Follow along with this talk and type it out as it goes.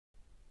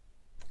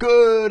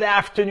Good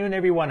afternoon,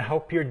 everyone.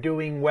 Hope you're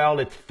doing well.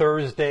 It's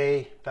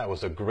Thursday. That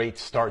was a great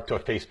start to a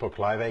Facebook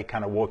Live. I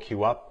kind of woke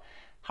you up.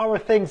 How are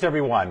things,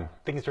 everyone?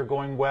 Things are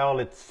going well.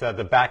 It's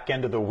the back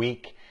end of the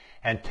week.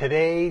 And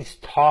today's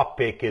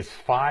topic is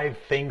 5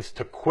 things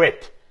to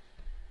quit.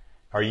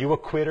 Are you a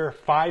quitter?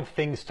 5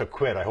 things to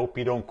quit. I hope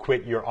you don't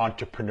quit your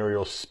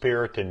entrepreneurial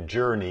spirit and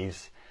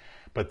journeys.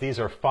 But these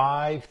are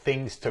 5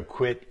 things to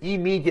quit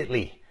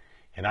immediately.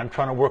 And I'm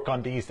trying to work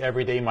on these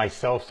every day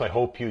myself, so I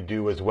hope you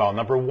do as well.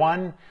 Number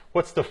 1,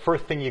 what's the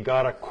first thing you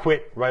gotta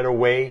quit right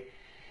away?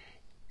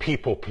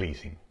 People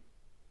pleasing.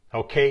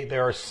 Okay,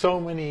 there are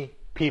so many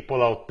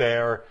people out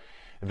there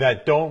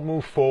that don't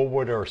move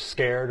forward or are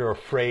scared or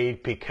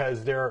afraid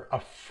because they're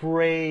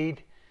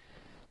afraid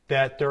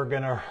that they're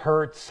gonna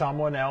hurt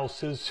someone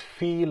else's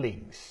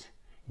feelings.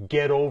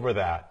 Get over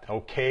that,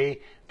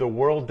 okay? The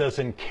world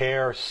doesn't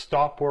care.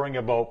 Stop worrying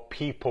about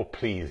people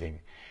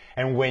pleasing.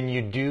 And when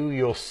you do,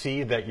 you'll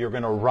see that you're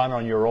going to run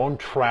on your own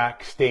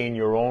track, stay in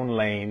your own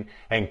lane,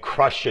 and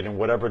crush it in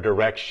whatever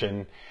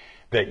direction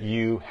that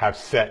you have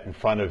set in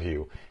front of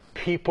you.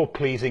 People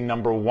pleasing,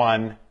 number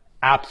 1,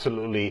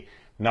 absolutely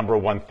number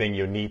 1 thing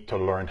you need to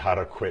learn how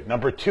to quit.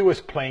 Number 2 is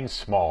playing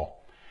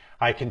small.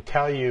 I can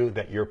tell you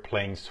that you're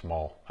playing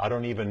small. I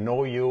don't even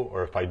know you,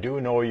 or if I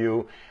do know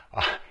you,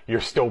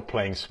 you're still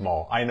playing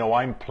small. I know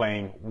I'm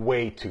playing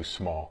way too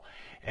small,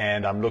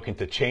 and I'm looking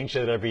to change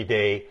that every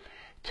day,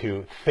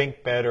 to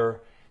think better,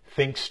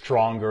 think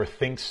stronger,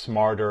 think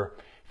smarter,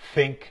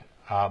 think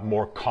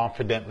more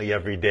confidently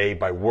every day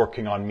by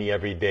working on me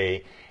every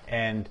day.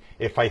 And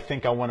if I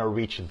think I want to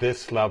reach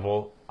this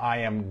level,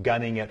 I am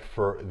gunning it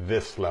for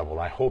this level.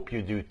 I hope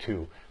you do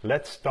too.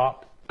 Let's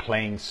stop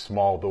playing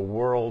small. The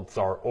world's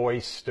our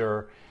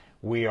oyster.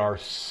 We are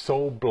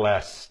so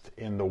blessed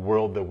in the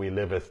world that we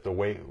live in,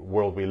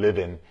 world we live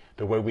in,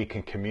 the way we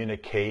can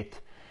communicate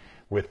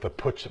with the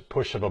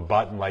push of a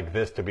button like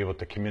this, to be able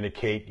to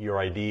communicate your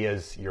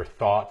ideas, your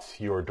thoughts,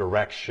 your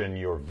direction,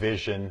 your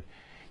vision,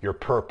 your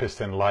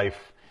purpose in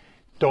life.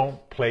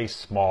 Don't play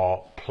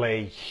small,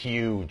 play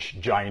huge,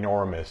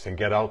 ginormous, and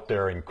get out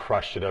there and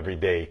crush it every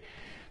day.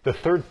 The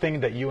third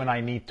thing that you and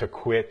I need to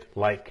quit,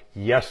 like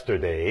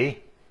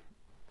yesterday,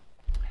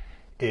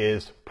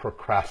 is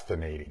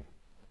procrastinating.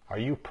 Are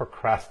you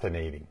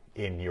procrastinating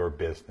in your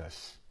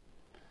business?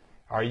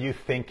 Are you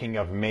thinking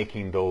of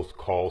making those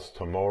calls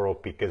tomorrow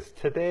because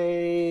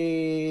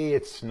today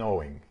it's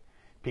snowing?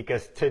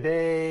 Because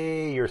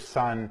today your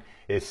son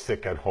is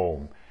sick at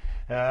home?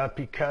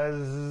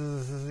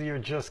 Because you're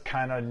just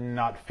kind of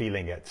not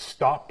feeling it?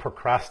 Stop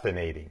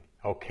procrastinating,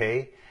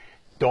 okay?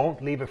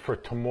 Don't leave it for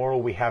tomorrow.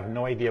 We have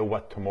no idea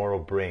what tomorrow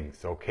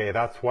brings, okay?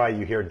 That's why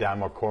you hear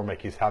Dan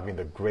McCormick, he's having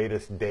the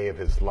greatest day of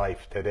his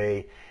life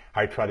today.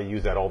 I try to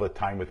use that all the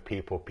time with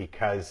people,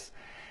 because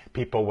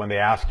people, when they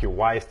ask you,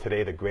 why is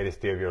today the greatest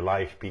day of your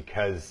life?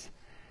 Because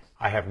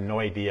I have no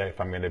idea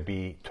if I'm going to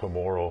be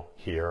tomorrow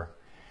here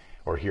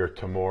or here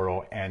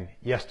tomorrow, and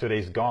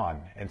yesterday's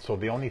gone. And so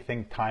the only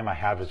time I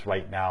have is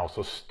right now.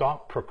 So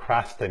stop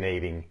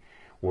procrastinating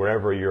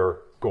wherever you're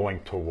going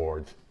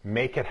towards.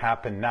 Make it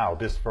happen now,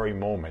 this very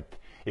moment.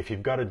 If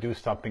you've got to do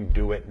something,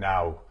 do it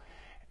now,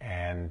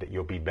 and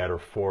you'll be better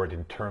for it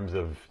in terms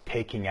of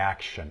taking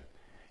action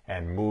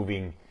and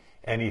moving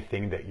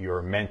anything that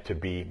you're meant to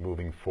be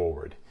moving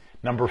forward.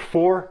 Number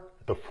 4,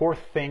 the 4th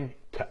thing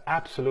to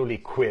absolutely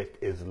quit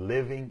is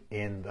living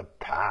in the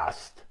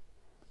past.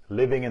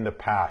 Living in the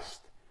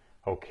past,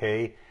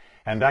 okay?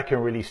 And that can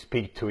really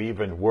speak to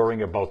even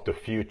worrying about the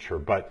future.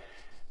 But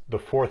the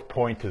 4th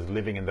point is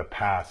living in the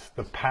past.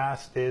 The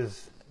past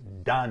is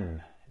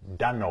done.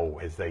 Done-o,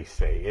 as they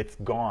say. It's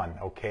gone,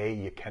 okay?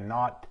 You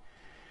cannot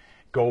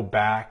go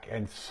back.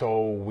 And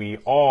so we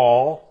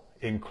all,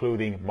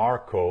 including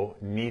Marco,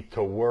 need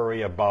to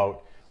worry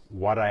about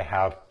what I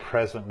have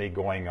presently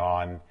going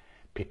on,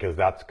 because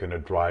that's going to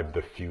drive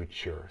the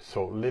future.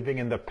 So living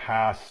in the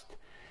past,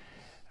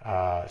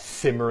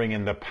 simmering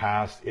in the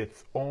past,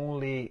 it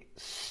only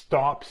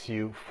stops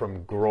you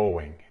from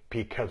growing,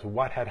 because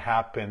what had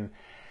happened,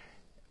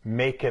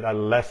 make it a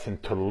lesson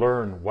to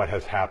learn what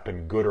has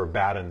happened, good or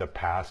bad, in the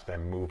past,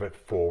 and move it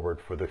forward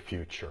for the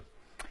future.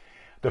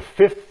 The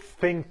 5th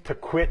thing to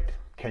quit,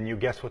 can you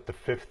guess what the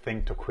 5th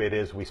thing to quit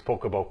is? We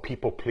spoke about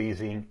people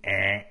pleasing,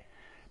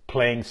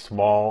 playing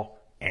small,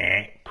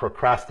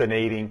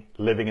 procrastinating,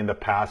 living in the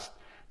past.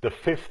 The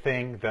 5th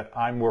thing that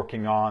I'm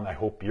working on, I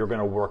hope you're going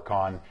to work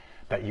on,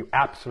 that you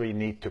absolutely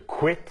need to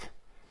quit,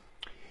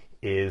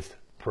 is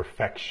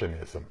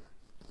perfectionism.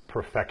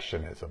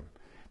 Perfectionism.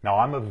 Now,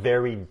 I'm a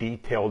very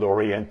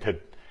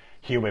detailed-oriented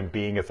human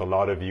being, as a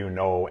lot of you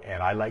know,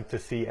 and I like to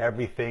see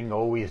everything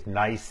always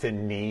nice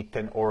and neat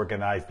and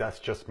organized. That's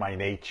just my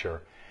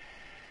nature.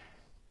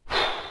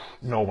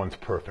 No one's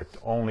perfect.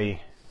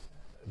 Only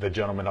the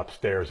gentleman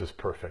upstairs is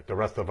perfect. The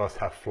rest of us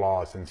have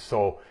flaws. And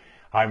so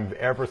I'm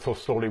ever so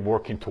slowly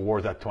working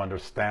towards that, to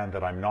understand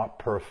that I'm not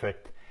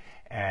perfect.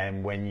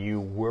 And when you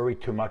worry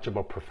too much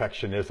about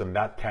perfectionism,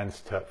 that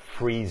tends to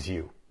freeze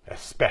you,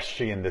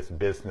 especially in this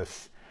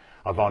business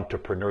of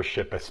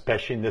entrepreneurship,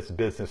 especially in this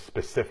business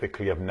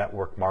specifically of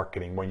network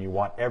marketing. When you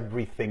want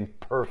everything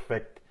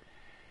perfect,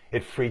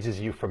 it frees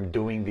you from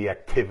doing the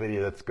activity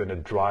that's going to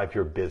drive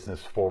your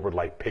business forward,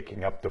 like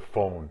picking up the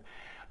phone,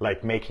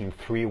 like making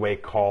three-way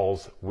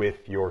calls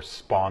with your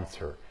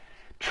sponsor,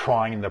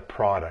 trying the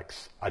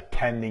products,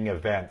 attending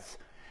events,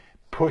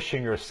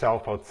 pushing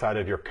yourself outside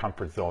of your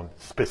comfort zone,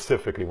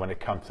 specifically when it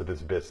comes to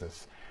this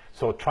business.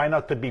 So try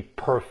not to be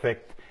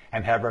perfect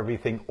and have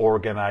everything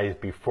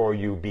organized before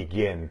you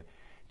begin.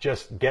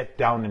 Just get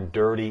down and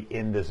dirty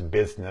in this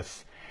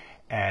business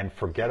and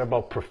forget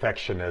about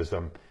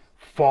perfectionism.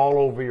 Fall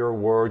over your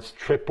words,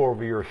 trip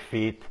over your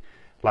feet,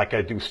 like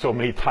I do so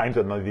many times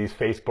on these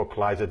Facebook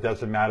Lives. It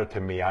doesn't matter to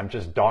me. I'm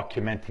just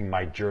documenting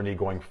my journey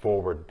going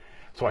forward.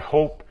 So I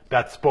hope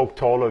that spoke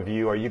to all of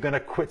you. Are you going to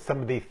quit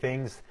some of these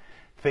things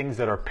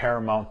that are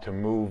paramount to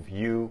move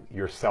you,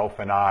 yourself,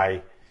 and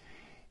I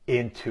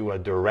into a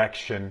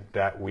direction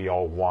that we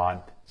all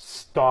want?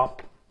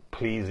 Stop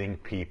pleasing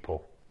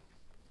people.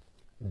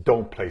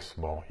 Don't play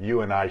small.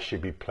 You and I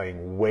should be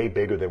playing way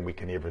bigger than we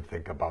can even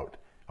think about.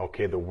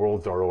 Okay, the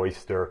world's our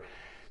oyster.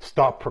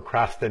 Stop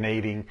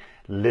procrastinating,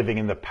 living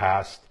in the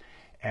past,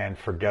 and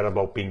forget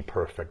about being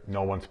perfect.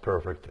 No one's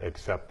perfect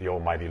except the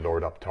Almighty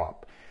Lord up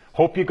top.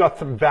 Hope you got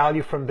some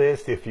value from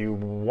this. If you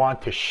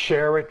want to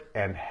share it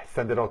and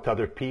send it out to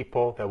other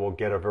people that will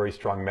get a very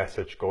strong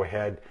message, go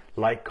ahead,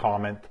 like,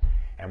 comment,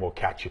 and we'll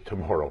catch you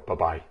tomorrow.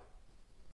 Bye-bye.